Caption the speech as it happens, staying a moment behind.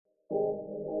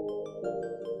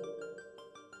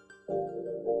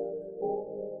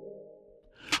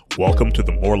Welcome to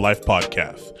the More Life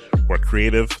Podcast, where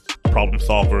creatives, problem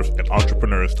solvers, and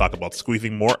entrepreneurs talk about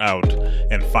squeezing more out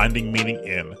and finding meaning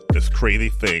in this crazy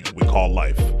thing we call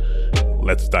life.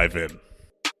 Let's dive in.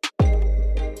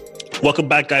 Welcome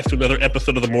back, guys, to another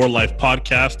episode of the More Life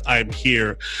Podcast. I'm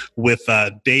here with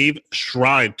Dave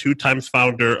Shrein, 2-time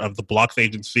founder of the Blocks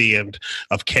agency and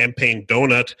of Campaign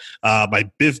Donut,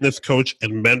 my business coach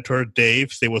and mentor.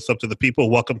 Dave, say what's up to the people.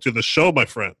 Welcome to the show, my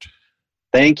friend.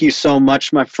 Thank you so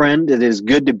much, my friend. It is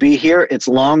good to be here. It's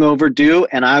long overdue,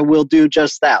 and I will do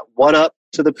just that. What up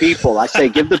to the people? I say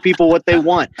give the people what they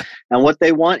want, and what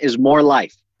they want is more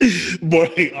life.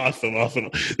 Awesome.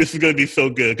 This is going to be so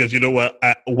good because you know what?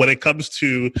 When it comes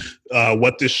to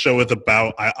what this show is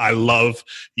about, I love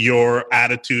your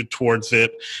attitude towards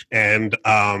it, and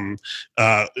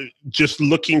just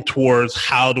looking towards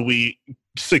how do we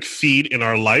succeed in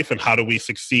our life and how do we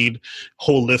succeed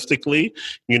holistically,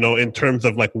 you know, in terms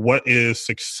of like what is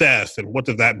success and what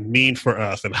does that mean for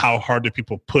us and how hard do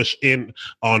people push in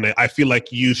on it. I feel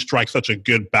like you strike such a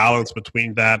good balance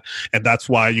between that, and that's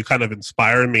why you kind of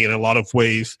inspire me in a lot of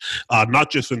ways, not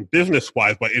just in business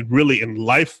wise, but really in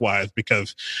life wise,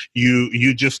 because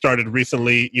you just started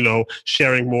recently, you know,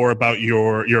 sharing more about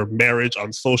your marriage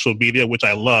on social media, which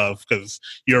I love because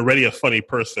you're already a funny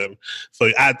person. So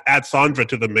add Sandra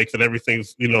to the mix and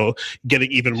everything's, you know,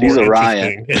 getting even more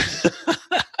interesting.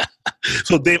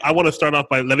 So Dave, I want to start off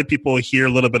by letting people hear a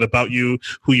little bit about you,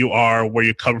 who you are, where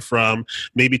you come from,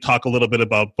 maybe talk a little bit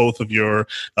about both of your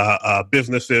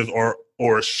businesses or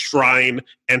Shrein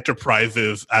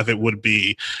enterprises as it would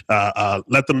be.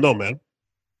 Let them know, man.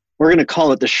 We're going to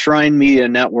call it the Shrein Media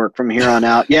Network from here on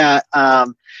out. Yeah.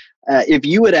 If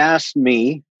you had asked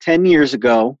me 10 years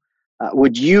ago,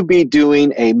 would you be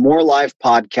doing a More Life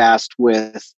podcast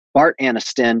with Bart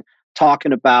Aniston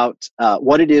talking about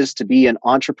what it is to be an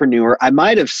entrepreneur? I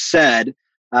might have said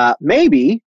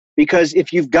maybe, because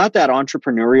if you've got that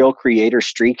entrepreneurial creator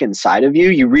streak inside of you,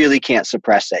 you really can't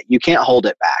suppress it. You can't hold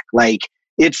it back. Like,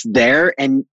 it's there,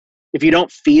 and if you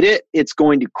don't feed it, it's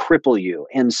going to cripple you.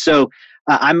 And so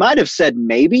I might have said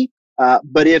maybe,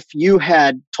 but if you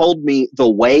had told me the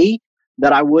way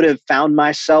that I would have found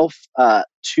myself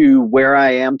to where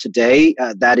I am today,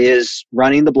 that is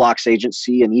running the Blocks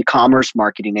agency, an e-commerce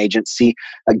marketing agency,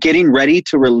 getting ready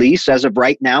to release. As of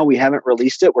right now, we haven't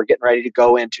released it. We're getting ready to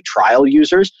go into trial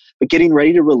users, but getting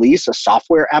ready to release a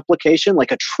software application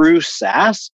like a true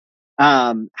SaaS.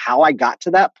 How I got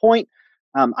to that point,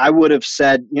 I would have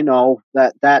said, you know,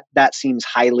 that seems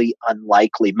highly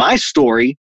unlikely. My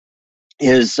story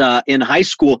is in high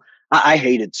school. I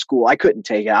hated school. I couldn't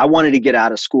take it. I wanted to get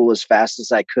out of school as fast as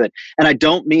I could. And I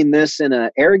don't mean this in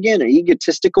an arrogant or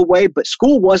egotistical way, but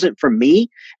school wasn't for me.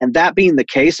 And that being the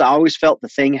case, I always felt the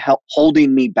thing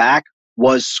holding me back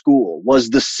was school,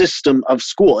 was the system of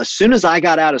school. As soon as I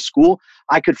got out of school,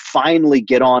 I could finally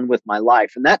get on with my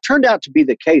life. And that turned out to be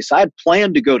the case. I had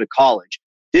planned to go to college.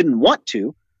 Didn't want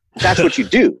to. That's what you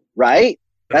do, right?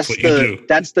 That's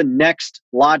the next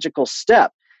logical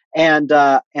step. And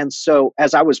so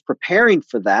as I was preparing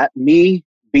for that, me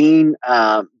being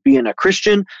a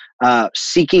Christian,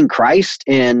 seeking Christ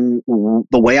in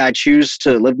the way I choose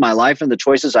to live my life and the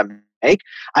choices I make,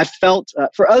 I felt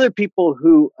for other people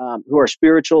who are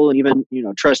spiritual and even, you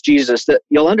know, trust Jesus, that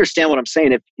you'll understand what I'm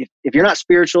saying. If you're not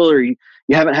spiritual or you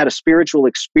haven't had a spiritual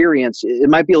experience, it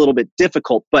might be a little bit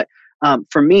difficult. But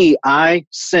for me, I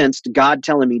sensed God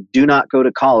telling me, do not go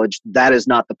to college. That is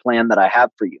not the plan that I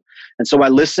have for you. And so I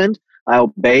listened, I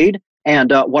obeyed.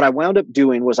 And what I wound up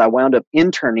doing was I wound up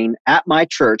interning at my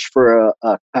church for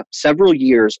several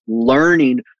years,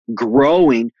 learning,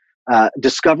 growing,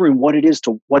 discovering what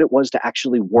it was to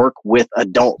actually work with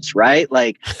adults, right?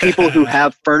 Like people who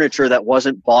have furniture that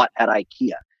wasn't bought at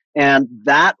IKEA. And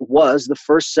that was the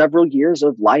first several years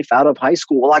of life out of high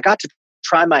school. Well, I got to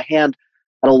try my hand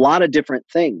at a lot of different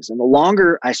things. And the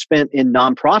longer I spent in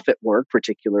nonprofit work,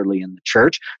 particularly in the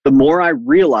church, the more I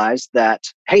realized that,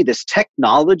 hey, this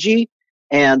technology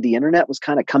and the internet was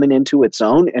kind of coming into its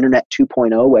own, Internet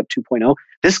 2.0, Web 2.0.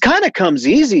 This kind of comes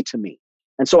easy to me.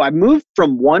 And so I moved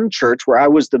from one church where I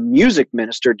was the music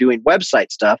minister doing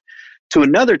website stuff to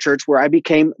another church where I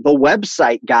became the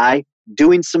website guy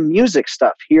doing some music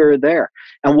stuff here or there.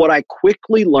 And what I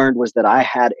quickly learned was that I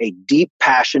had a deep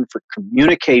passion for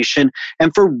communication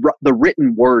and for the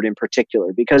written word in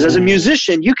particular, because as a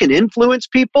musician, you can influence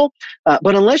people,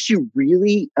 but unless you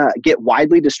really get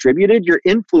widely distributed, your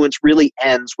influence really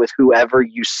ends with whoever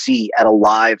you see at a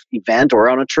live event or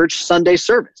on a church Sunday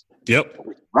service. Yep.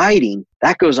 With writing,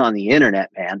 that goes on the internet,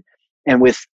 man. And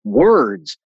with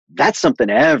words, that's something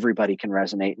everybody can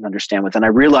resonate and understand with. And I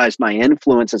realized my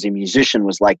influence as a musician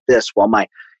was like this, while my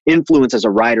influence as a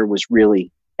writer was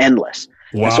really endless.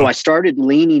 Wow. And so I started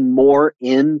leaning more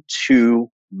into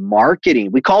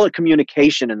marketing. We call it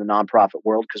communication in the nonprofit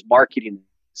world because marketing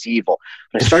is evil.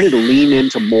 But I started to lean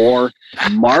into more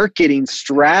marketing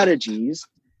strategies,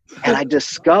 and I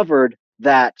discovered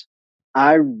that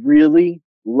I really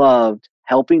loved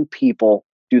helping people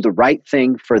do the right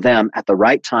thing for them at the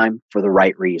right time for the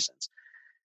right reasons.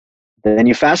 Then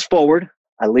you fast forward,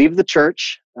 I leave the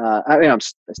church. I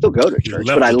still go to church,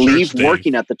 but I leave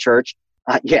working at the church.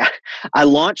 I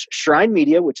launched Shrein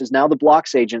Media, which is now the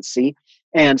Blocks agency.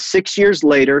 And 6 years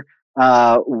later,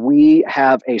 we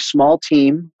have a small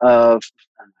team of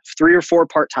 3 or 4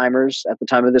 part-timers at the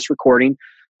time of this recording,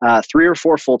 3 or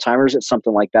 4 full-timers. It's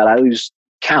something like that. I lose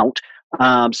count.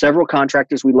 Several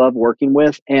contractors we love working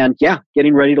with, and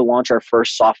getting ready to launch our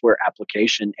first software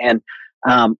application. And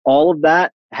all of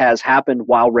that has happened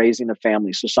while raising a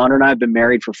family. So Sandra and I have been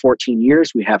married for 14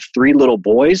 years. We have 3 little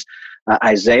boys,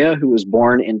 Isaiah, who was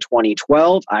born in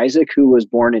 2012, Isaac, who was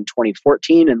born in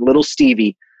 2014, and little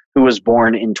Stevie, who was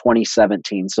born in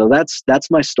 2017. So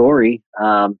that's my story.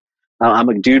 I'm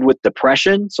a dude with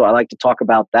depression, so I like to talk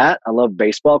about that. I love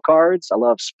baseball cards. I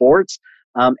love sports.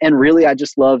 And really, I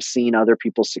just love seeing other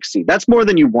people succeed. That's more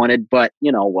than you wanted, but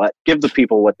you know what? Give the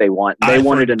people what they want. They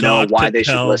wanted to know why they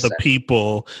should listen. Tell the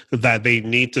people that they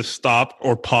need to stop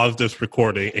or pause this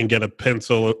recording and get a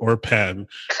pencil or a pen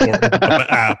or an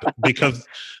app, because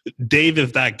Dave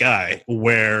is that guy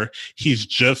where he's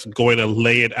just going to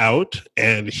lay it out,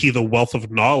 and he's a wealth of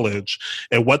knowledge.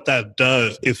 And what that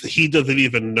does is he doesn't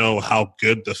even know how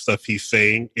good the stuff he's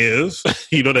saying is.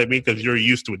 You know what I mean? Because you're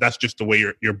used to it. That's just the way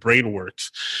your brain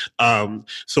works.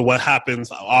 So what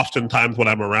happens oftentimes when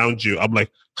I'm around you, I'm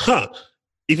like,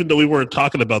 even though we weren't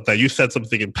talking about that, you said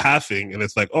something in passing, and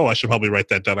it's like, oh, I should probably write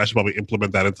that down. I should probably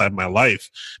implement that inside my life,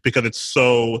 because it's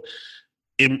so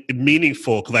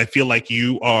meaningful, because I feel like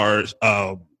you are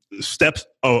steps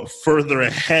further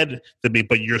ahead than me,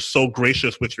 but you're so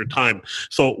gracious with your time.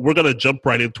 So we're going to jump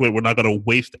right into it. We're not going to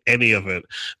waste any of it.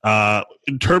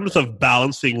 In terms of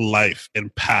balancing life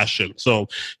and passion. So,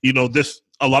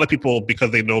 a lot of people, because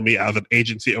they know me as an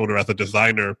agency owner, as a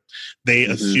designer, they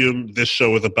assume this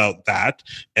show is about that.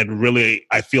 And really,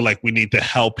 I feel like we need to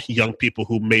help young people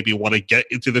who maybe want to get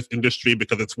into this industry,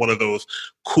 because it's one of those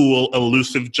cool,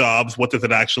 elusive jobs. What does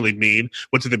it actually mean?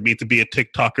 What does it mean to be a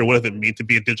TikToker? What does it mean to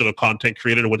be a digital content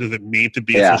creator? What does it mean to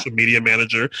be a social media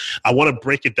manager? I want to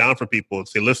break it down for people and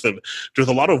say, listen, there's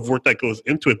a lot of work that goes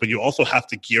into it, but you also have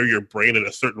to gear your brain in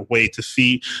a certain way to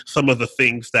see some of the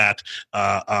things that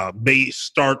may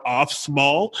start off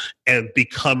small and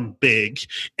become big.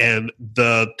 And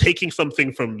the taking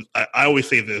something from, I always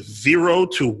say this, 0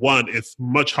 to 1 is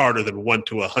much harder than 1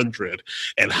 to 100.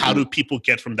 And how do people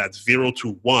get from that 0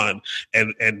 to 1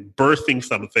 and birthing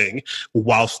something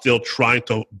while still trying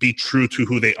to be true to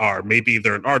who they are? Maybe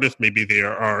they're an artist, maybe they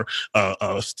are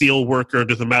a steel worker,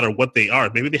 doesn't matter what they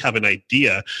are. Maybe they have an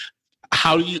idea.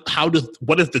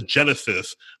 What is the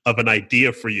genesis of an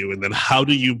idea for you? And then how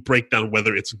do you break down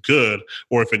whether it's good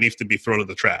or if it needs to be thrown in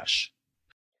the trash?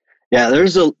 Yeah,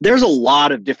 there's a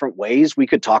lot of different ways we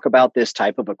could talk about this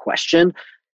type of a question.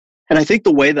 And I think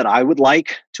the way that I would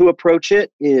like to approach it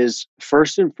is,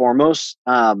 first and foremost,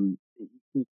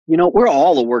 we're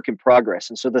all a work in progress.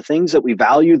 And so the things that we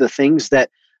value, the things that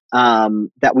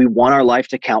we want our life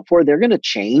to count for, they're going to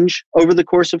change over the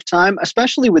course of time,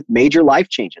 especially with major life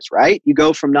changes, right? You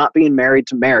go from not being married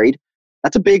to married.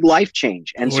 That's a big life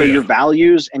change. And your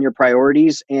values and your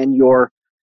priorities and your,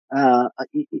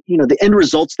 the end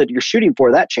results that you're shooting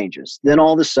for, that changes. Then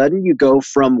all of a sudden you go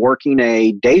from working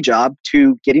a day job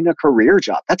to getting a career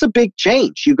job. That's a big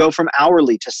change. You go from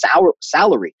hourly to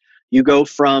salary. You go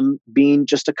from being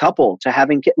just a couple to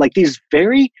having kids. Like these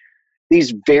very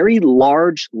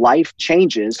large life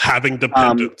changes. Having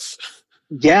dependents.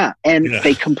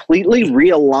 They completely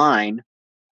realign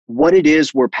what it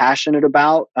is we're passionate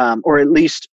about, or at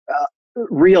least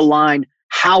realign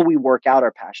how we work out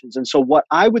our passions. And so what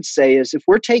I would say is, if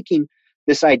we're taking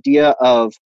this idea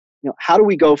of, how do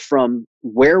we go from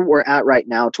where we're at right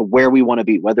now to where we want to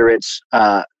be, whether it's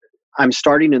I'm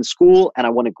starting in school and I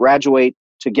want to graduate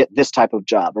to get this type of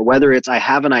job, or whether it's I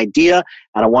have an idea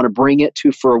and I want to bring it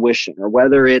to fruition, or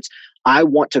whether it's I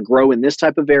want to grow in this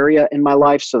type of area in my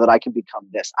life so that I can become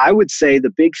this. I would say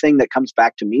the big thing that comes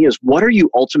back to me is, what are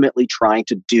you ultimately trying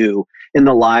to do in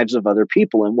the lives of other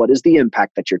people, and what is the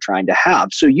impact that you're trying to have?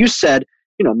 So you said,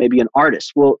 maybe an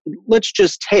artist. Well, let's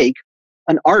just take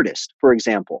an artist, for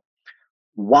example.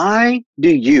 Why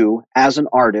do you, as an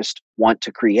artist, want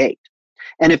to create?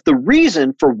 And if the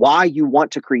reason for why you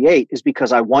want to create is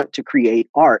because I want to create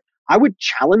art, I would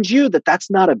challenge you that that's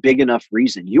not a big enough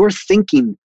reason. You're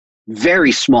thinking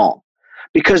very small,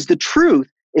 because the truth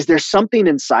is there's something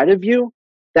inside of you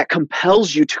that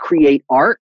compels you to create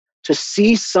art, to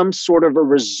see some sort of a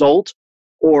result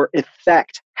or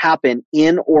effect happen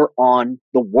in or on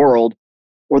the world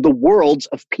or the worlds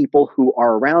of people who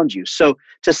are around you. So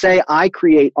to say I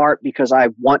create art because I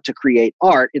want to create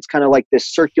art, it's kind of like this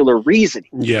circular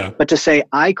reasoning. Yeah. But to say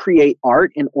I create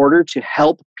art in order to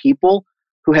help people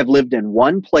who have lived in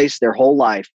one place their whole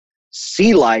life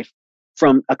see life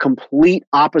from a complete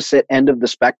opposite end of the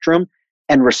spectrum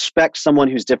and respect someone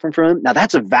who's different from them, now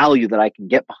that's a value that I can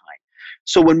get behind.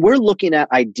 So when we're looking at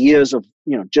ideas of,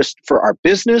 just for our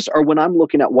business, or when I'm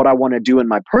looking at what I want to do in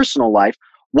my personal life,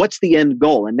 what's the end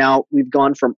goal? And now we've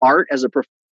gone from art as a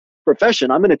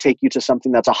profession. I'm going to take you to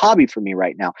something that's a hobby for me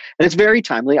right now. And it's very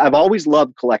timely. I've always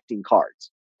loved collecting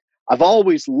cards. I've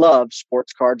always loved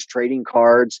sports cards, trading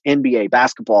cards, NBA,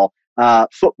 basketball,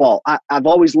 football. I've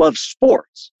always loved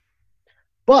sports.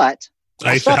 But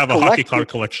I used to have a hockey card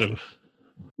collection.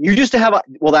 You used to have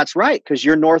well, that's right, because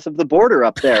you're north of the border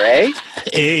up there, eh?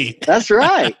 Hey. That's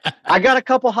right. I got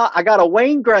I got a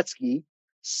Wayne Gretzky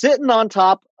sitting on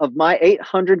top of my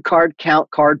 800 card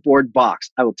count cardboard box.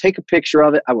 I will take a picture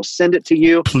of it. I will send it to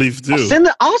you. Please do.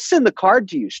 I'll send the card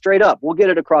to you straight up. We'll get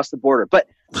it across the border. But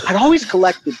I'd always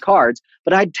collected cards,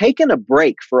 but I'd taken a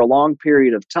break for a long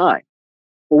period of time.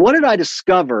 Well, what did I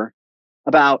discover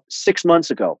about 6 months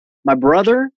ago? My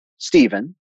brother,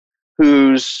 Steven,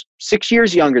 who's 6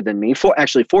 years younger than me, 4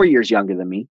 years younger than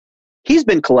me, he's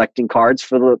been collecting cards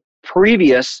for the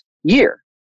previous year.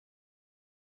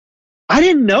 I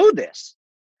didn't know this.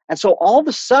 And so all of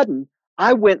a sudden,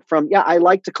 I went from, I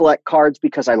like to collect cards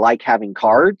because I like having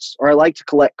cards, or I like to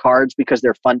collect cards because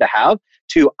they're fun to have,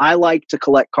 to I like to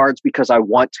collect cards because I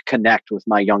want to connect with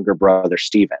my younger brother,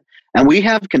 Steven. And we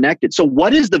have connected. So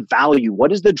what is the value?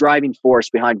 What is the driving force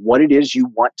behind what it is you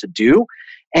want to do?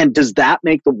 And does that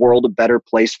make the world a better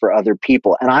place for other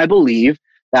people? And I believe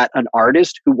that an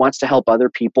artist who wants to help other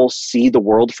people see the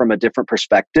world from a different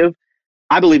perspective,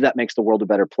 I believe that makes the world a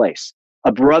better place.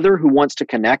 A brother who wants to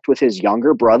connect with his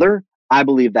younger brother, I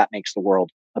believe that makes the world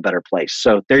a better place.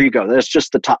 So there you go. That's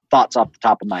just the thoughts off the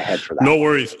top of my head for that. No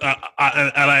worries.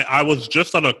 I was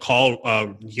just on a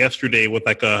call yesterday with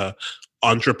like a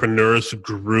entrepreneurs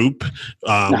group,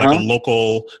 like a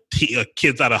local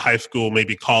kids out of high school,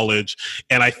 maybe college.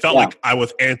 And I felt like I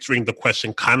was answering the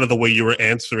question kind of the way you were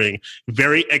answering,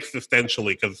 very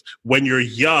existentially, because when you're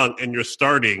young and you're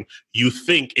starting, you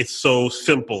think it's so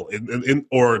simple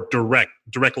or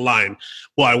direct line.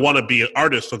 Well, I want to be an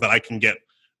artist so that I can get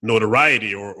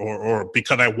notoriety or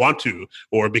because I want to,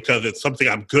 or because it's something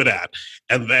I'm good at.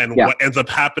 And then what ends up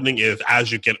happening is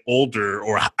as you get older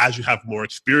or as you have more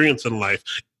experience in life,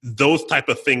 those type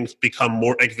of things become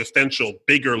more existential,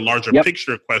 bigger, larger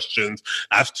picture questions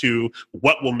as to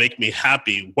what will make me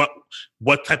happy.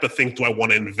 What type of things do I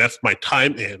want to invest my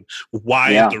time in?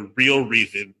 Why is the real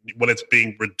reason, when it's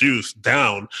being reduced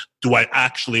down, do I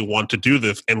actually want to do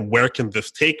this? And where can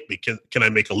this take me? Can I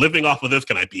make a living off of this?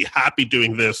 Can I be happy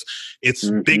doing this? It's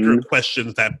bigger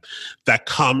questions that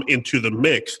come into the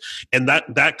mix. And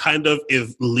that kind of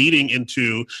is leading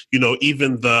into,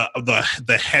 even the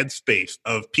headspace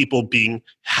of people being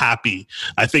happy.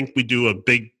 I think we do a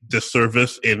big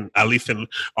disservice at least in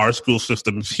our school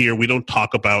systems here. We don't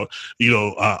talk about,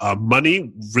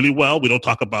 money really well. We don't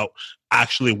talk about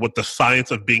actually what the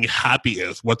science of being happy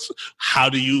is. How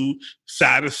do you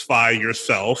satisfy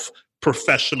yourself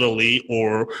professionally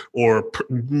or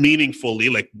meaningfully,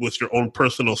 like with your own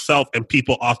personal self? And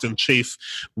people often chase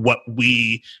what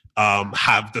we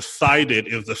have decided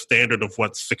is the standard of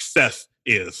what success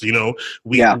is.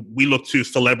 We look to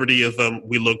celebrityism,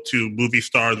 we look to movie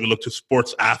stars, we look to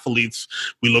sports athletes,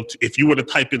 we look to, if you were to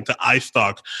type into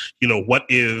iStock, what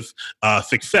is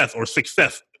success or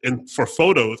success? And for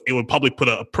photos, it would probably put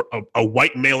a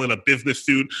white male in a business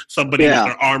suit, somebody with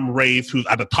their arm raised who's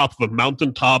at the top of a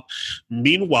mountaintop.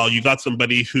 Meanwhile, you got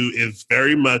somebody who is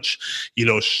very much,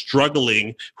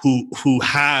 struggling, who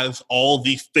has all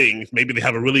these things. Maybe they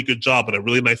have a really good job and a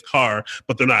really nice car,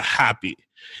 but they're not happy.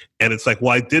 And it's like,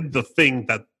 well, I did the thing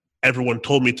that everyone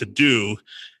told me to do,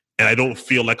 and I don't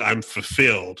feel like I'm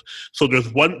fulfilled. So there's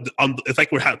it's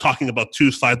like we're talking about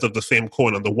two sides of the same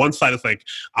coin. On the one side, it's like,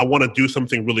 I want to do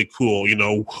something really cool.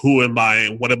 Who am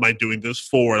I? What am I doing this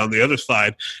for? And on the other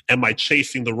side, am I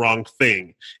chasing the wrong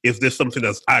thing? Is this something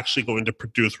that's actually going to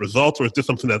produce results, or is this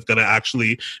something that's going to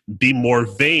actually be more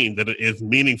vain than it is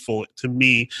meaningful to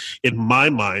me in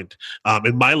my mind,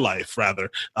 in my life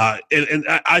rather? And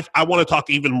I want to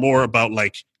talk even more about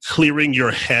like clearing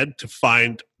your head to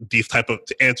find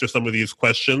to answer some of these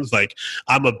questions. Like,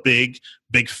 I'm a big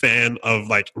fan of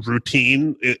like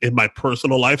routine in my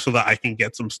personal life so that I can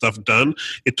get some stuff done.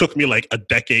 It took me like a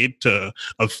decade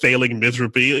of failing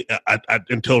miserably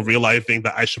until realizing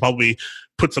that I should probably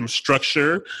put some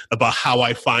structure about how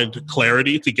I find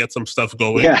clarity to get some stuff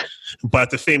going. Yeah. But at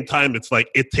the same time, it's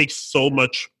like, it takes so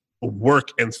much work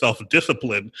and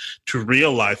self-discipline to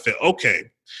realize that, okay,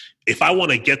 if I want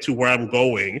to get to where I'm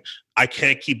going, I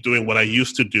can't keep doing what I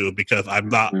used to do because I'm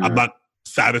not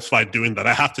satisfied doing that.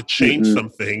 I have to change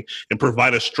something and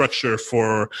provide a structure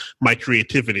for my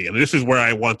creativity. And this is where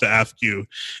I want to ask you,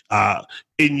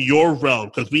 in your realm,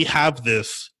 because we have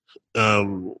this,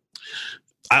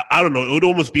 I don't know, it would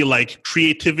almost be like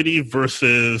creativity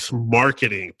versus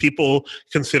marketing. People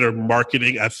consider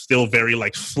marketing as still very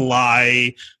like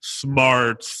sly,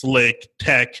 smart, slick,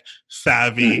 tech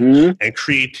savvy, and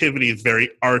creativity is very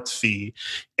artsy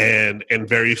and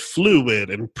very fluid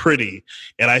and pretty.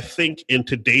 And I think in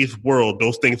today's world,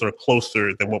 those things are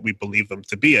closer than what we believe them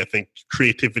to be. I think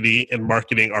creativity and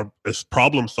marketing is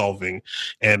problem solving.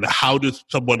 And how does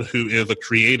someone who is a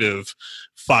creative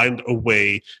find a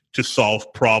way to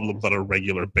solve problems on a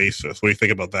regular basis? What do you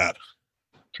think about that?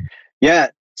 Yeah.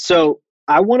 So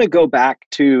I want to go back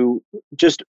to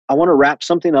I want to wrap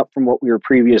something up from what we were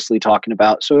previously talking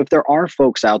about. So if there are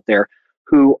folks out there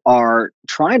who are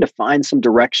trying to find some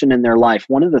direction in their life,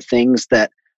 one of the things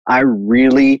that I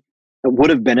really would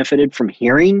have benefited from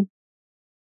hearing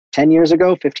 10 years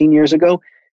ago, 15 years ago,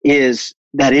 is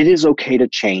that it is okay to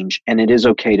change and it is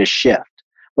okay to shift.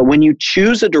 But when you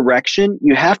choose a direction,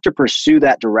 you have to pursue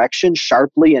that direction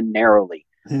sharply and narrowly,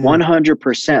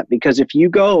 100%. Because if you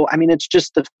go, it's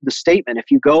just the statement,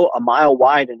 if you go a mile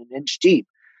wide and an inch deep,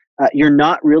 you're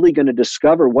not really going to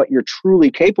discover what you're truly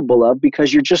capable of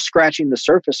because you're just scratching the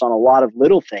surface on a lot of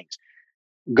little things.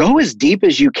 Go as deep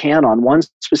as you can on one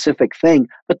specific thing,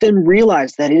 but then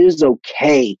realize that it is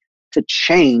okay to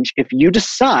change if you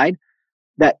decide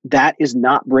that that is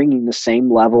not bringing the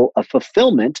same level of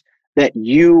fulfillment that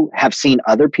you have seen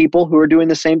other people who are doing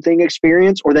the same thing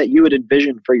experience, or that you would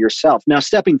envision for yourself. Now,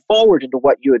 stepping forward into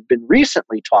what you had been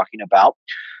recently talking about,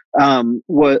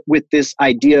 with this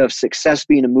idea of success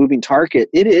being a moving target,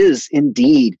 it is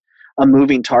indeed a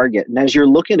moving target. And as you're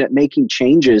looking at making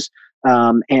changes,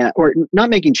 or not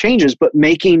making changes, but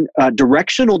making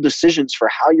directional decisions for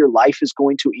how your life is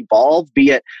going to evolve,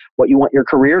 be it what you want your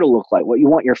career to look like, what you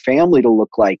want your family to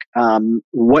look like,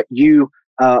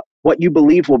 what you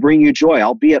believe will bring you joy,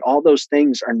 albeit all those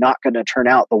things are not going to turn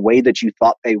out the way that you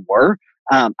thought they were.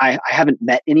 I haven't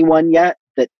met anyone yet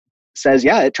that says,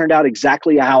 yeah, it turned out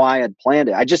exactly how I had planned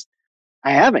it.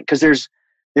 I haven't, because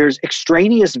there's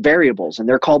extraneous variables, and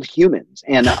they're called humans,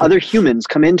 and other humans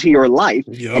come into your life,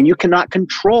 and you cannot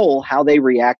control how they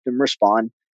react and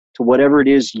respond to whatever it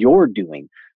is you're doing.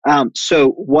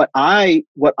 So what I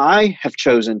have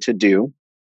chosen to do,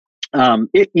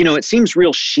 it seems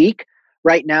real chic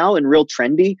right now and real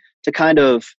trendy to kind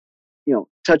of,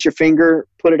 touch your finger,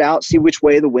 put it out, see which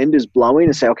way the wind is blowing,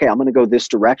 and say, okay, I'm going to go this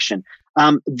direction.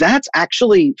 That's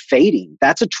actually fading.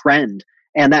 That's a trend,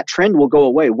 and that trend will go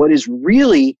away. What is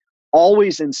really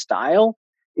always in style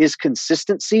is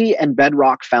consistency and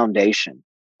bedrock foundation.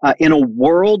 In a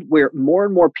world where more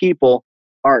and more people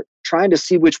are trying to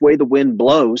see which way the wind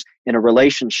blows in a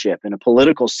relationship, in a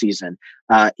political season,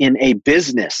 in a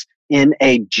business, in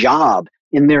a job,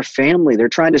 in their family, they're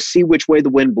trying to see which way the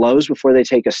wind blows before they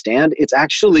take a stand. It's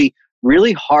actually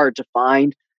really hard to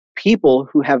find people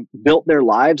who have built their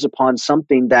lives upon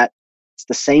something that it's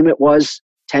the same it was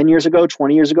 10 years ago,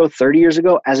 20 years ago, 30 years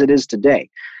ago, as it is today.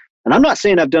 And I'm not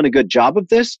saying I've done a good job of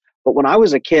this, but when I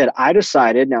was a kid, I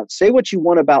decided, now say what you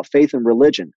want about faith and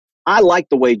religion, I like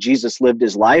the way Jesus lived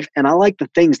his life, and I like the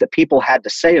things that people had to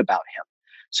say about him.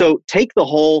 So take the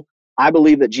whole, I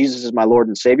believe that Jesus is my Lord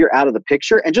and Savior, out of the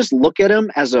picture, and just look at him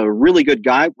as a really good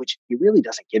guy, which he really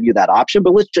doesn't give you that option,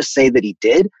 but let's just say that he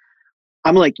did.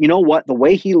 I'm like, you know what? The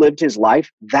way he lived his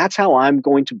life, that's how I'm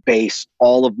going to base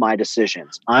all of my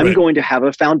decisions. I'm going to have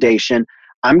a foundation.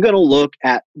 I'm going to look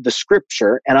at the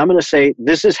scripture, and I'm going to say,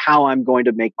 this is how I'm going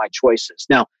to make my choices.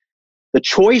 Now, The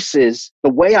choices,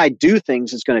 the way I do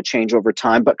things is going to change over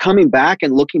time. But coming back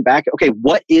and looking back, okay,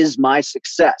 what is my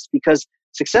success? Because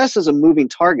success is a moving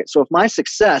target. So if my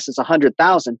success is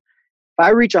 100,000, if I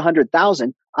reach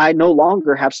 100,000, I no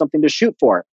longer have something to shoot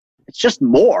for. It's just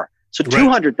more. So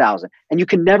 200,000. And you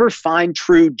can never find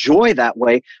true joy that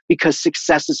way because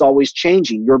success is always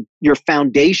changing. Your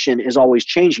foundation is always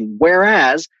changing.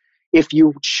 Whereas if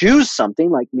you choose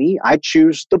something like me, I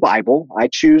choose the Bible, I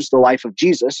choose the life of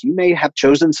Jesus. You may have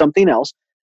chosen something else.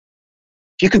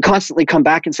 You can constantly come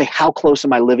back and say, how close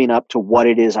am I living up to what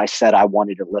it is I said I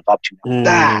wanted to live up to?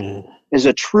 That is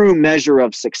a true measure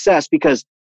of success because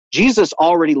Jesus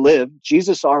already lived,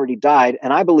 Jesus already died,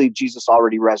 and I believe Jesus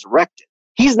already resurrected.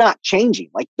 He's not changing.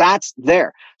 Like that's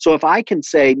there. So if I can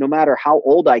say, no matter how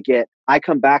old I get, I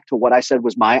come back to what I said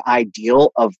was my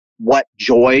ideal of what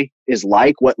joy is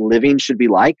like, what living should be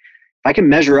like. If I can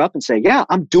measure up and say, yeah,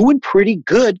 I'm doing pretty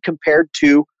good compared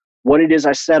to what it is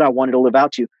I said I wanted to live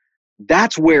out to,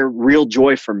 that's where real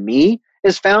joy for me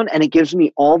is found. And it gives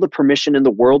me all the permission in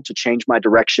the world to change my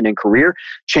direction in career,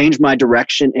 change my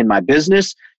direction in my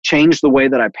business, change the way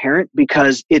that I parent,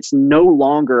 because it's no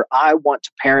longer, I want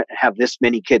to parent and have this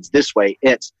many kids this way.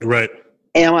 It's,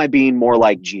 am I being more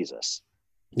like Jesus?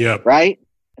 Yeah. Right?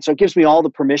 And so it gives me all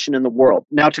the permission in the world.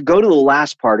 Now, to go to the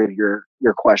last part of your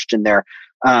question there,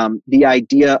 the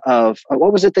idea of,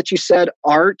 what was it that you said?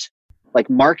 Art,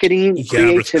 like marketing,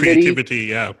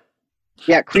 creativity.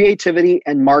 Yeah, creativity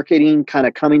and marketing kind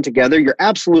of coming together. You're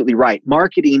absolutely right.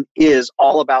 Marketing is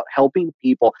all about helping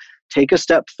people take a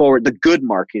step forward. The good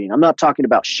marketing. I'm not talking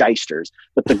about shysters,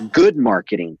 but the good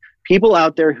marketing. People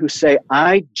out there who say,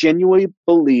 I genuinely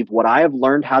believe what I have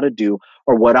learned how to do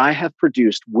or what I have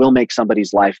produced will make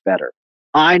somebody's life better.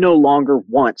 I no longer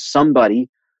want somebody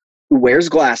who wears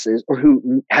glasses or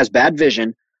who has bad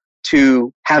vision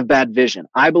to have bad vision.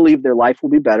 I believe their life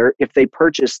will be better if they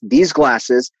purchase these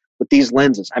glasses with these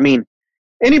lenses. I mean,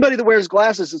 anybody that wears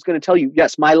glasses is going to tell you,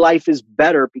 yes, my life is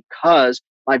better because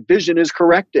my vision is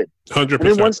corrected. 100%. And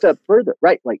then one step further,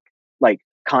 right? Like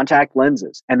contact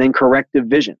lenses and then corrective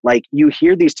vision. Like you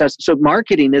hear these tests. So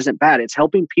marketing isn't bad. It's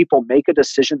helping people make a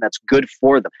decision that's good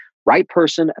for them. Right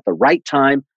person at the right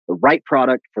time, the right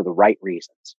product for the right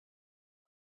reasons.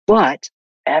 But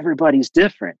everybody's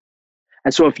different.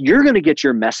 And so if you're going to get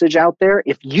your message out there,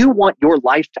 if you want your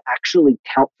life to actually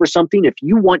count for something, if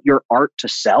you want your art to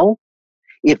sell,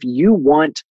 if you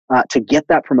want to get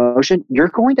that promotion, you're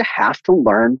going to have to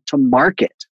learn to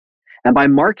market. And by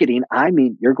marketing, I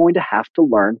mean you're going to have to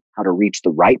learn how to reach the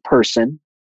right person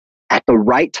at the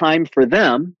right time for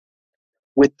them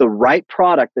with the right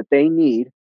product that they need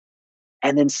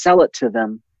and then sell it to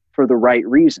them for the right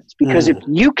reasons. Because if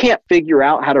you can't figure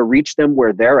out how to reach them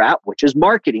where they're at, which is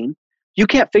marketing, you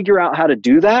can't figure out how to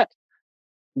do that,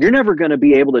 you're never going to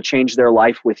be able to change their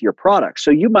life with your product.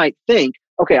 So you might think,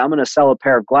 okay, I'm going to sell a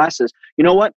pair of glasses. You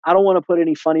know what? I don't want to put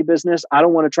any funny business. I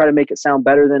don't want to try to make it sound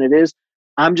better than it is.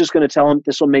 I'm just going to tell them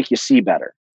this will make you see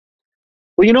better.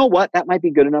 Well, you know what? That might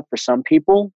be good enough for some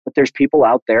people, but there's people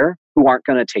out there who aren't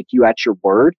going to take you at your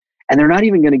word, and they're not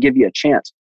even going to give you a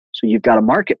chance. So you've got to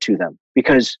market to them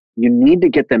because you need to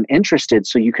get them interested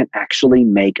so you can actually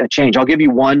make a change. I'll give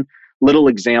you one little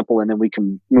example, and then we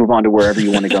can move on to wherever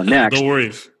you want to go next. No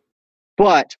worries.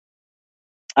 But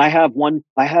I have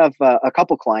a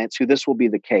couple clients who this will be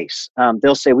the case.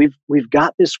 They'll say, we've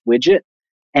got this widget,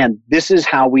 and this is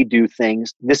how we do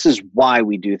things. This is why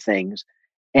we do things,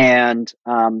 and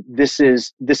this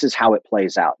is how it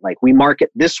plays out. Like we market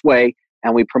this way,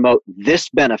 and we promote this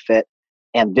benefit,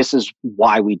 and this is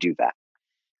why we do that.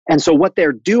 And so what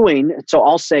they're doing, so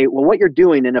I'll say, well, what you're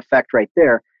doing in effect right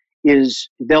there is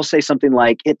they'll say something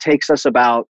like, it takes us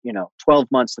about 12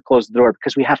 months to close the door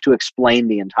because we have to explain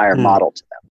the entire model to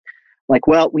them. Like,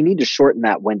 well, we need to shorten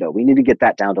that window. We need to get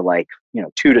that down to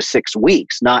 2 to 6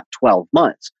 weeks, not 12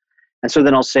 months. And so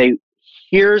then I'll say,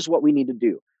 here's what we need to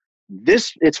do.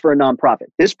 It's for a nonprofit.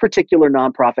 This particular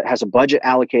nonprofit has a budget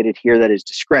allocated here that is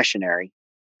discretionary,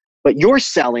 but you're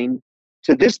selling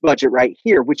to this budget right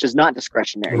here, which is not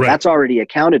discretionary. Right. That's already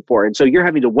accounted for. And so you're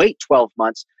having to wait 12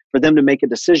 months for them to make a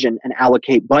decision and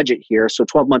allocate budget here. So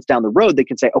 12 months down the road, they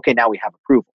can say, okay, now we have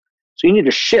approval. So you need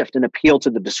to shift and appeal to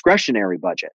the discretionary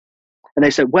budget. And they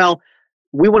said, well,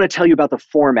 we want to tell you about the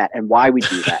format and why we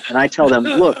do that. And I tell them,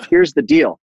 look, here's the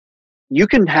deal. You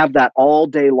can have that all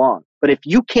day long. But if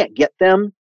you can't get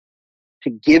them to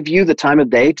give you the time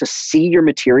of day to see your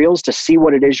materials, to see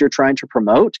what it is you're trying to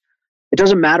promote, it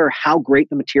doesn't matter how great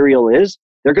the material is,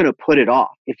 they're going to put it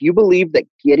off. If you believe that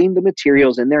getting the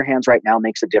materials in their hands right now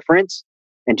makes a difference,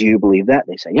 and do you believe that?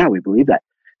 They say, yeah, we believe that.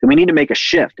 Then we need to make a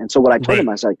shift. And so what I told them,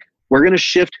 I was like, we're going to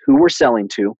shift who we're selling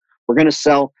to. We're going to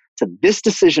sell to this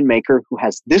decision maker who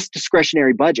has this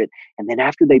discretionary budget. And then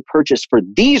after they purchase for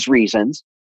these reasons,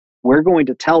 we're going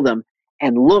to tell them,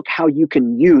 and look how you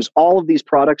can use all of these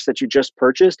products that you just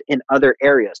purchased in other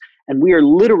areas. And we are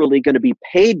literally going to be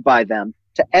paid by them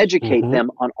to educate them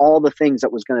on all the things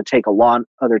that was going to take a long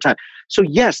other time. So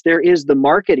yes, there is the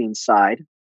marketing side,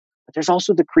 but there's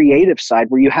also the creative side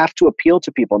where you have to appeal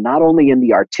to people, not only in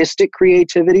the artistic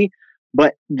creativity,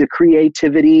 but the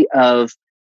creativity of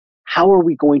how are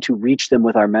we going to reach them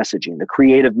with our messaging, the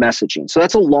creative messaging. So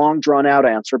that's a long drawn out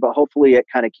answer, but hopefully it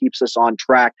kind of keeps us on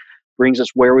track, brings us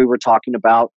where we were talking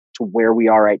about to where we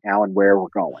are right now and where we're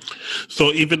going.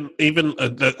 So even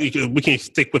we can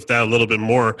stick with that a little bit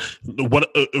more.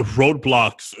 What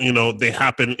roadblocks, they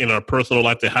happen in our personal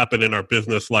life, they happen in our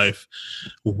business life.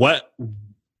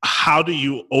 How do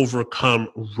you overcome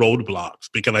roadblocks?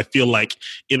 Because I feel like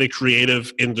in a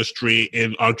creative industry,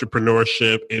 in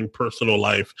entrepreneurship, in personal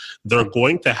life, they're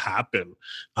going to happen.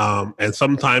 And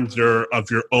sometimes they're of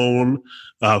your own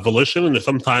volition, and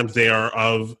sometimes they are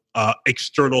of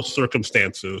external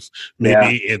circumstances.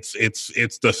 Maybe it's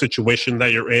the situation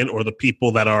that you're in, or the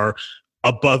people that are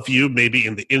above you, maybe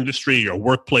in the industry, your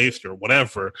workplace, or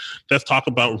whatever. Let's talk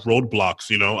about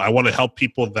roadblocks. I want to help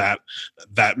people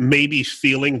that may be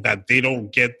feeling that they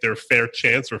don't get their fair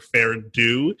chance or fair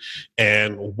due,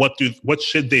 and what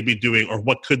should they be doing, or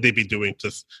what could they be doing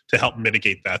to help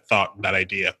mitigate that thought, that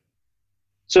idea.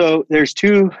 So there's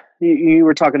two. You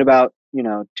were talking about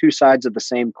two sides of the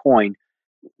same coin.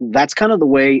 That's kind of the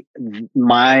way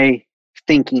my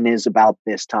thinking is about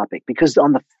this topic, because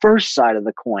on the first side of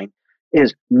the coin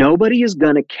is nobody is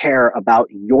going to care about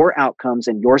your outcomes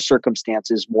and your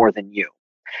circumstances more than you.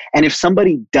 And if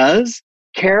somebody does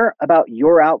care about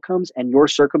your outcomes and your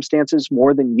circumstances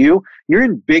more than you, you're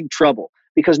in big trouble,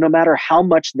 because no matter how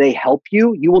much they help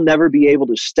you, you will never be able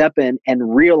to step in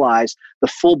and realize the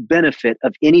full benefit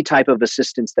of any type of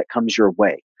assistance that comes your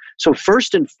way. So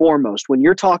first and foremost, when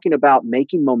you're talking about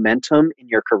making momentum in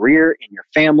your career, in your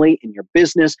family, in your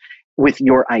business, with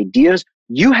your ideas,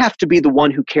 you have to be the one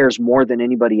who cares more than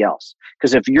anybody else.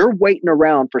 Because if you're waiting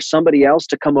around for somebody else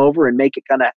to come over and make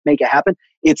it happen,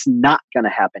 it's not going to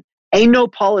happen. Ain't no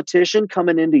politician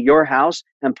coming into your house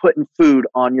and putting food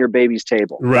on your baby's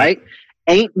table, right?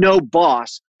 Ain't no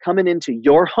boss coming into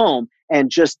your home and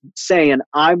just saying,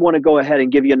 I want to go ahead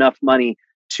and give you enough money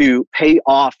to pay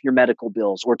off your medical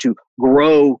bills, or to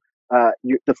grow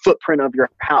the footprint of your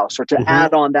house, or to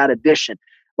add on that addition.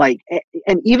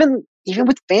 And even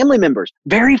with family members,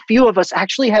 very few of us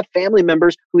actually have family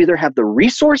members who either have the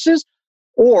resources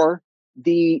or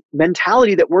the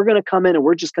mentality that we're going to come in and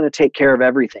we're just going to take care of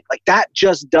everything. Like, that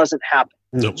just doesn't happen.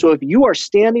 No. So if you are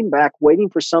standing back waiting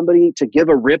for somebody to give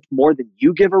a rip more than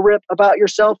you give a rip about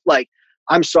yourself,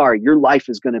 I'm sorry, your life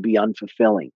is going to be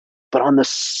unfulfilling. But on the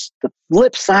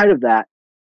flip side of that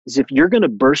is, if you're going to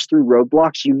burst through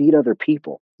roadblocks, you need other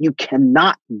people. You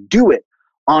cannot do it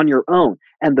on your own.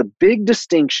 And the big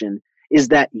distinction is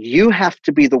that you have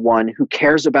to be the one who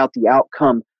cares about the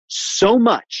outcome so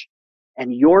much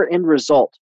and your end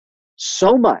result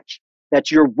so much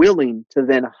that you're willing to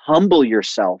then humble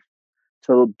yourself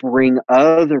to bring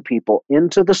other people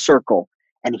into the circle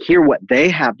and hear what they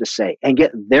have to say and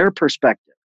get their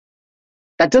perspective.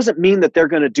 That doesn't mean that they're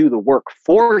going to do the work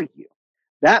for you.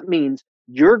 That means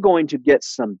you're going to get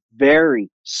some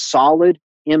very solid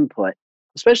input,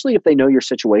 especially if they know your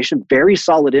situation, very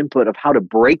solid input of how to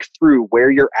break through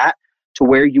where you're at to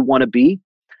where you want to be,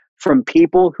 from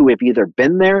people who have either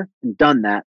been there and done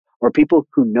that, or people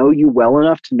who know you well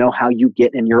enough to know how you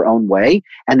get in your own way,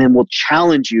 and then will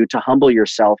challenge you to humble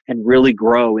yourself and really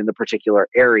grow in the particular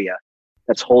area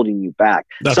that's holding you back.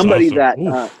 That's somebody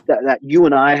awesome. that you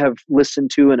and I have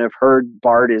listened to and have heard,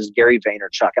 Bart, is Gary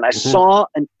Vaynerchuk. And I saw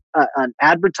an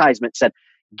advertisement said,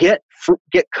 get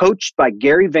coached by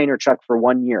Gary Vaynerchuk for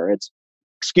 1 year. It's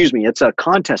a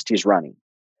contest he's running.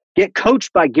 Get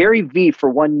coached by Gary V for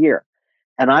 1 year.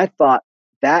 And I thought,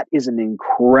 that's an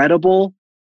incredible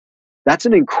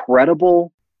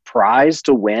prize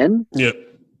to win. Yeah.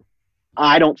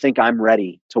 I don't think I'm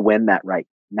ready to win that right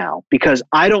now, because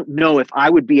I don't know if I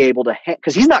would be able to,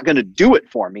 because he's not going to do it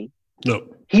for me. No.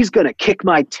 He's going to kick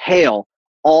my tail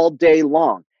all day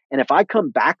long. And if I come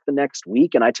back the next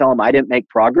week and I tell him I didn't make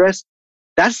progress,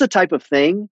 that's the type of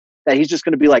thing that he's just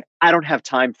going to be like, I don't have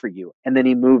time for you. And then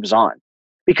he moves on,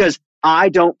 because I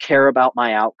don't care about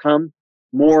my outcome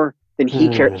more than he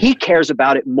cares. He cares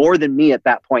about it more than me at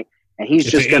that point, and he's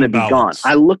just going to be gone.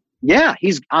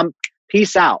 I'm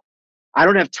peace out. I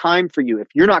don't have time for you. If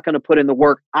you're not going to put in the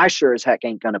work, I sure as heck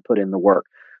ain't going to put in the work.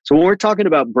 So when we're talking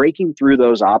about breaking through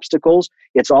those obstacles,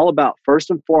 it's all about, first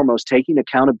and foremost, taking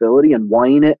accountability and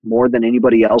wanting it more than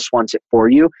anybody else wants it for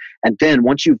you. And then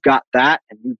once you've got that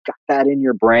and you've got that in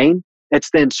your brain, it's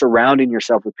then surrounding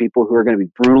yourself with people who are going to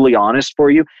be brutally honest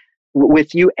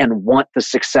with you and want the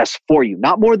success for you.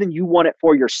 Not more than you want it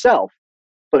for yourself,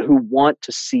 but who want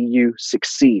to see you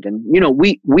succeed. And,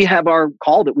 we have our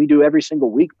call that we do every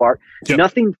single week, Bart. Yep.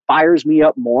 Nothing fires me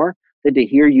up more than to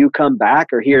hear you come back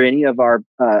or hear any of our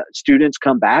students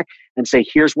come back and say,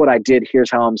 here's what I did,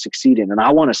 here's how I'm succeeding. And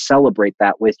I want to celebrate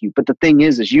that with you. But the thing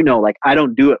is like, I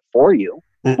don't do it for you.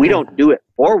 We don't do it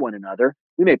for one another.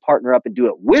 We may partner up and do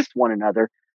it with one another,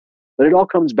 but it all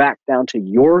comes back down to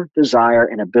your desire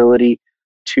and ability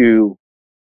to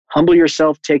humble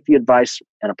yourself, take the advice,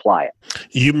 and apply it.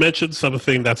 You mentioned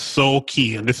something that's so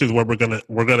key, and this is where we're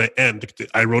gonna end.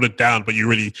 I wrote it down, but you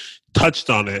really touched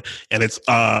on it, and it's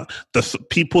the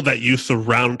people that you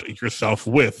surround yourself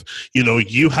with.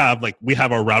 You have, like, we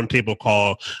have our roundtable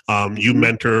call. You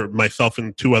mentor myself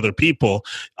and two other people,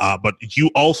 but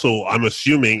you also, I'm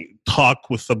assuming, talk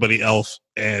with somebody else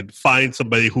and find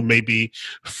somebody who may be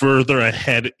further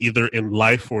ahead, either in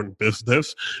life or in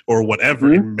business or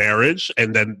whatever, in marriage,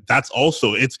 and then that's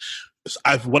also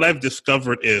what I've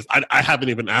discovered is, I haven't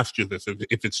even asked you this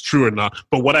if it's true or not,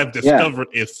 but what I've discovered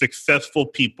is successful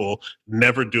people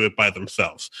never do it by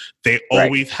themselves. They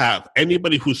always have.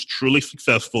 Anybody who's truly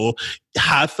successful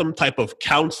has some type of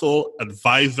counsel,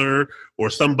 advisor, or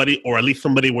somebody, or at least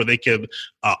somebody where they can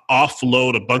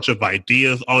offload a bunch of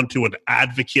ideas onto, an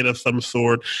advocate of some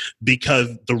sort,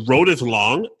 because the road is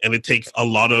long and it takes a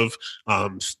lot of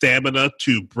stamina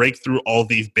to break through all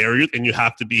these barriers, and you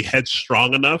have to be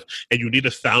headstrong enough, and you need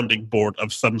a sounding board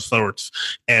of some sorts.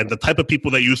 And the type of people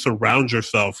that you surround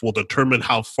yourself will determine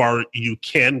how far you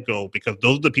can go, because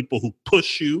those are the people who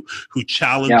push you, who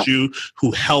challenge you,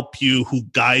 who help you, who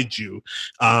guide you.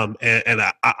 And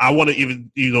I want to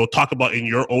even, talk about in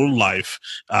your own life,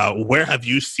 where have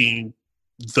you seen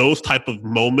those type of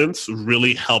moments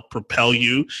really help propel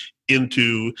you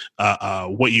into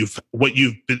what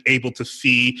you've been able to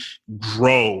see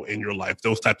grow in your life,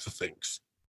 those types of things?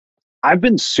 I've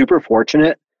been super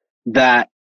fortunate that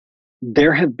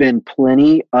there have been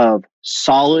plenty of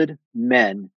solid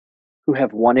men who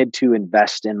have wanted to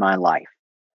invest in my life,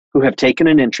 who have taken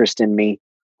an interest in me,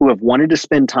 who have wanted to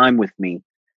spend time with me,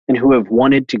 and who have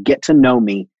wanted to get to know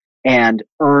me and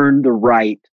earn the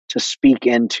right to speak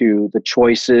into the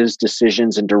choices,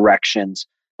 decisions, and directions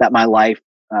that my life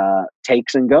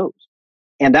takes and goes.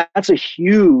 And that's a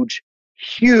huge,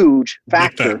 huge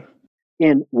factor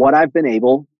in what I've been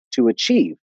able to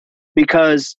achieve.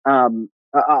 Because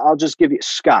I'll just give you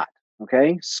Scott,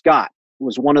 okay? Scott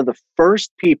was one of the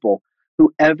first people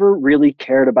who ever really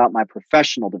cared about my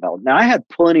professional development. Now, I had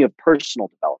plenty of personal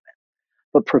development,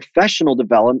 but professional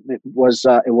development was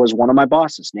one of my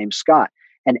bosses named Scott.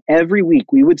 And every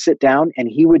week we would sit down and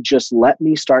he would just let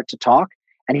me start to talk,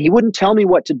 and he wouldn't tell me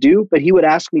what to do, but he would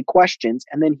ask me questions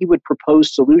and then he would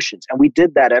propose solutions. And we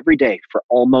did that every day for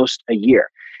almost a year.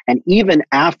 And even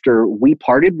after we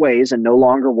parted ways and no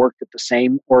longer worked at the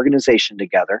same organization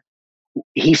together,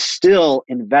 he still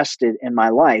invested in my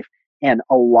life. And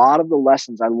a lot of the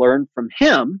lessons I learned from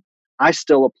him, I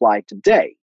still apply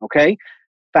today. Okay.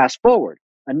 Fast forward.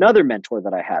 Another mentor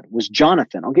that I had was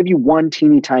Jonathan. I'll give you one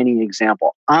teeny tiny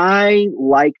example. I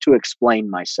like to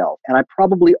explain myself, and I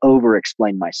probably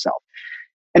over-explain myself.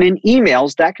 And in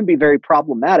emails, that can be very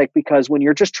problematic, because when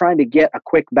you're just trying to get a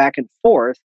quick back and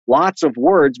forth, lots of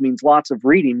words means lots of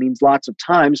reading, means lots of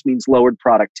times, means lowered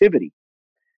productivity.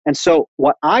 And so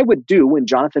what I would do when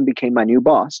Jonathan became my new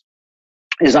boss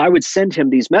is I would send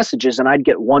him these messages and I'd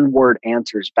get one-word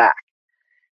answers back.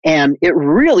 And it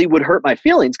really would hurt my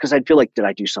feelings, because I'd feel like, did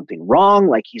I do something wrong?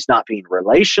 Like, he's not being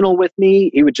relational with me.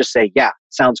 He would just say, yeah,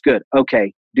 sounds good.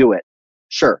 Okay, do it.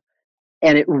 Sure.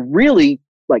 And it really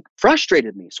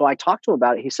frustrated me. So I talked to him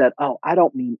about it. He said, oh, I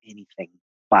don't mean anything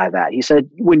by that. He said,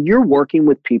 when you're working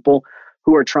with people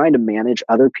who are trying to manage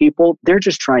other people, they're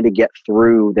just trying to get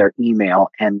through their email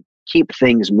and keep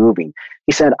things moving.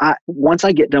 He said, once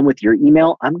I get done with your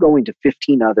email, I'm going to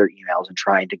 15 other emails and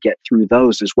trying to get through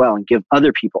those as well and give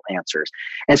other people answers.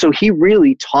 And so he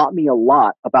really taught me a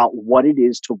lot about what it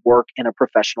is to work in a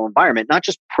professional environment, not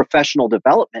just professional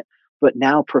development, but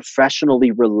now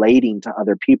professionally relating to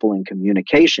other people in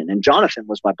communication. And Jonathan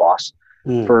was my boss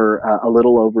for a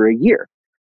little over a year.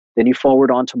 Then you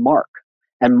forward on to Mark.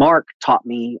 And Mark taught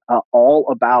me all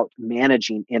about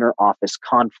managing inter-office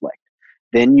conflict.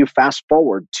 Then you fast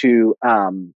forward to,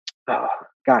 I've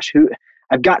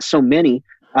got so many.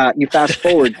 You fast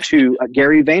forward to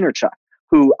Gary Vaynerchuk,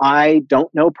 who I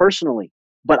don't know personally,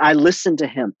 But I listened to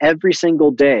him every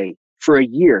single day for a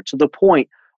year, to the point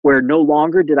where no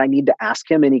longer did I need to ask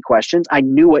him any questions. I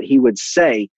knew what he would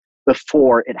say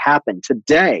before it happened.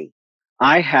 Today,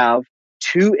 I have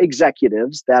 2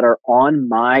 executives that are on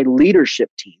my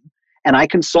leadership team, and I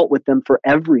consult with them for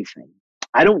everything.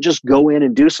 I don't just go in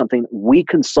and do something. We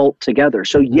consult together.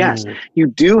 So yes, you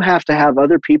do have to have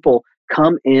other people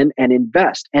come in and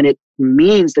invest. And it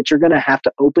means that you're going to have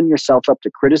to open yourself up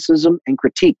to criticism and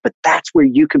critique. But that's where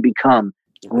you can become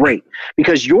great,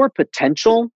 because your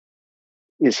potential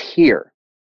is here.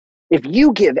 If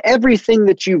you give everything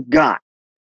that you've got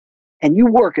and you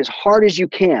work as hard as you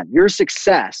can, your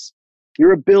success,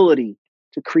 your ability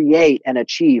to create and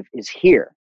achieve is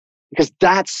here, because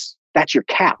that's your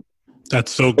cap.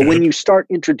 That's so good. But when you start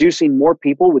introducing more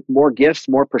people with more gifts,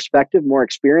 more perspective, more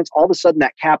experience, all of a sudden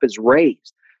that cap is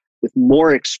raised with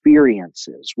more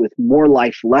experiences, with more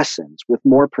life lessons, with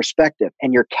more perspective,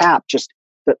 and your cap just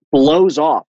that blows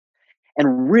off.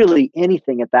 And really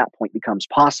anything at that point becomes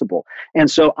possible.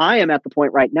 And so I am at the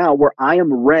point right now where I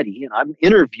am ready, and I'm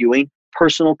interviewing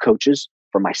personal coaches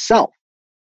for myself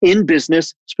in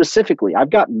business specifically. I've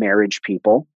got marriage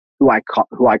people who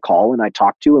I call and I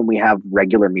talk to, and we have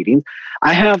regular meetings.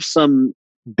 I have some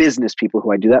business people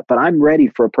who I do that, but I'm ready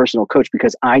for a personal coach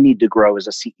because I need to grow as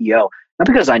a CEO. Not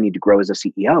because I need to grow as a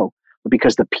CEO, but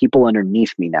because the people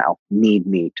underneath me now need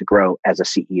me to grow as a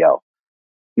CEO.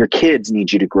 Your kids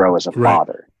need you to grow as a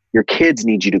father. Your kids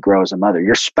need you to grow as a mother.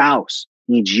 Your spouse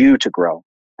needs you to grow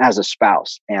as a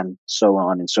spouse, and so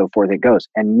on and so forth it goes.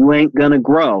 And you ain't going to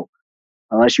grow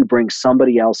unless you bring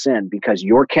somebody else in, because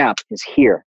your cap is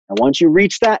here. And once you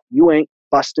reach that, you ain't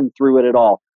busting through it at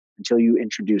all until you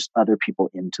introduce other people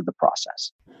into the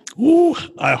process. Ooh,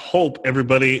 I hope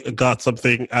everybody got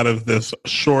something out of this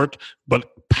short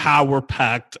but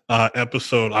power-packed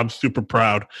episode. I'm super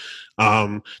proud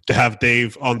to have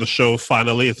Dave on the show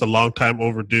finally. It's a long time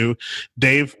overdue.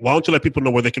 Dave, why don't you let people know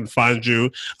where they can find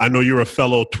you? I know you're a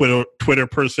fellow Twitter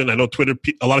person. I know Twitter.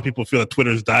 A lot of people feel that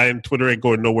Twitter is dying. Twitter ain't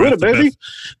going nowhere.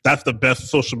 That's the best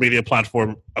social media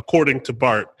platform, according to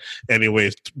Bart.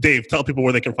 Anyways, Dave, tell people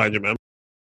where they can find you, man.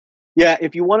 Yeah,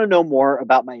 if you want to know more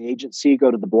about my agency,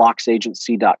 go to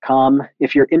theblocksagency.com.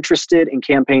 If you're interested in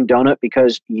Campaign Donut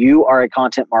because you are a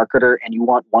content marketer and you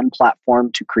want one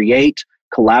platform to create,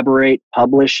 collaborate,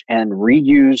 publish, and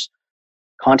reuse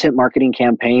content marketing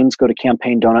campaigns, go to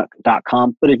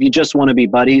campaignDonut.com. But if you just want to be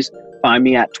buddies, find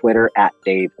me at Twitter at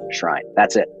Dave Shrein.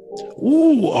 That's it.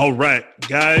 Ooh, all right.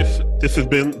 Guys, this has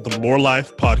been the More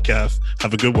Life Podcast.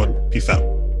 Have a good one. Peace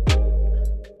out.